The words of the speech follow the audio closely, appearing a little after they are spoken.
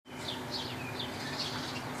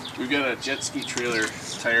We've got a Jetski trailer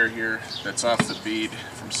tire here that's off the bead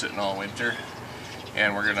from sitting all winter,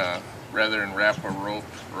 and we're gonna, rather than wrap a rope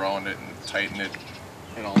around it and tighten it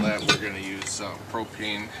and all that, we're gonna use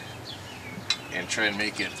propane and try and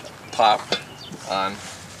make it pop on.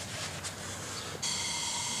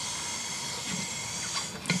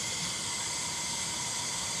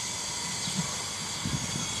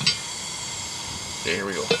 Okay, here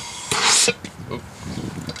we go. Oop.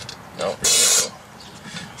 No, here we go.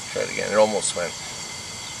 Try it again. It almost went.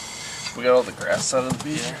 We got all the grass out of the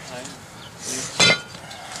bead. Yeah,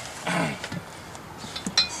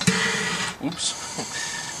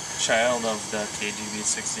 Oops. Child of the KGB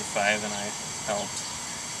 65 and I helped.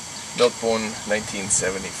 Milkbone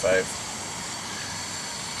 1975.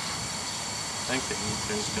 I think the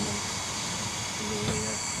ether's gonna.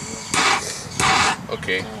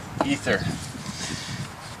 Okay, ether.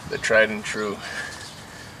 The tried and true.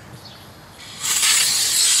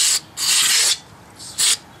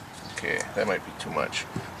 Okay, that might be too much.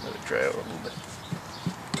 Let it dry out a little bit.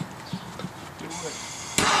 Do it.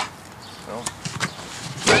 No.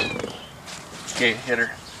 Okay, hit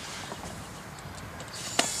her.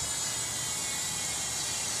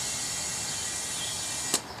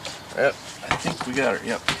 Yep, I think we got her.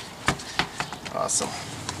 Yep. Awesome.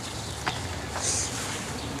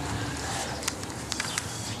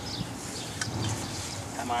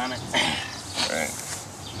 I'm on it. Alright.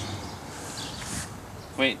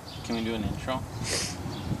 Wait, can we do an intro?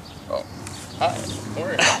 Oh. Hi,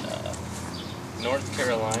 we're in North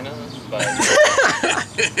Carolina by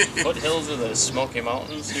foothills of the Smoky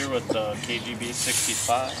Mountains here with the KGB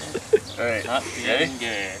 65. Alright. Not Ready? being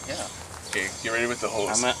gay. Yeah. Okay, get ready with the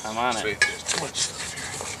hose. I'm on it. Wait, there's too much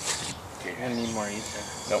stuff here. I'm gonna need more ether.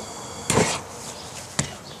 Nope.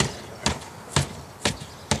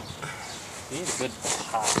 You need a good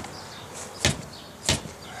pop.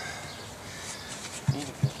 You need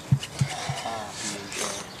a good pop,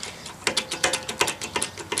 usually.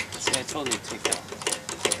 See, I told you to take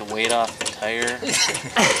the weight off the tire.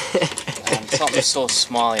 Something so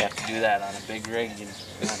small, you have to do that on a big rig.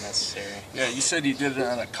 It's not necessary. Yeah, you said you did it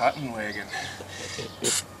on a cotton wagon.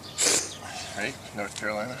 Right? North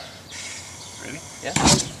Carolina. Ready? Yeah.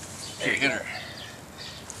 Okay, hit her.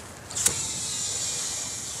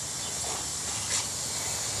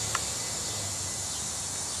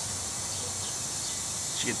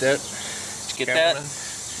 Did you get that? Did you get that?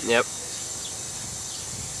 Yep.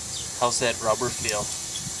 How's that rubber feel?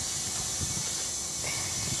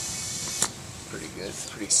 Pretty good.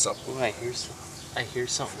 Pretty supple. Oh, I hear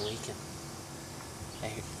something leaking.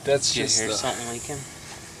 That's Did you just hear the... something leaking?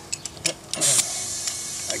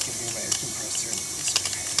 I can hear my air compressor in the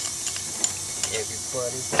basement.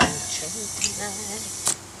 Everybody tonight.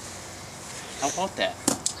 How about that?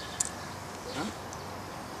 Huh?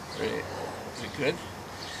 Ready? Is it good?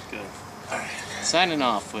 Good. Signing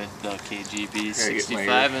off with the KGB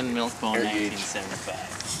 65 and Milkbone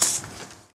 1975.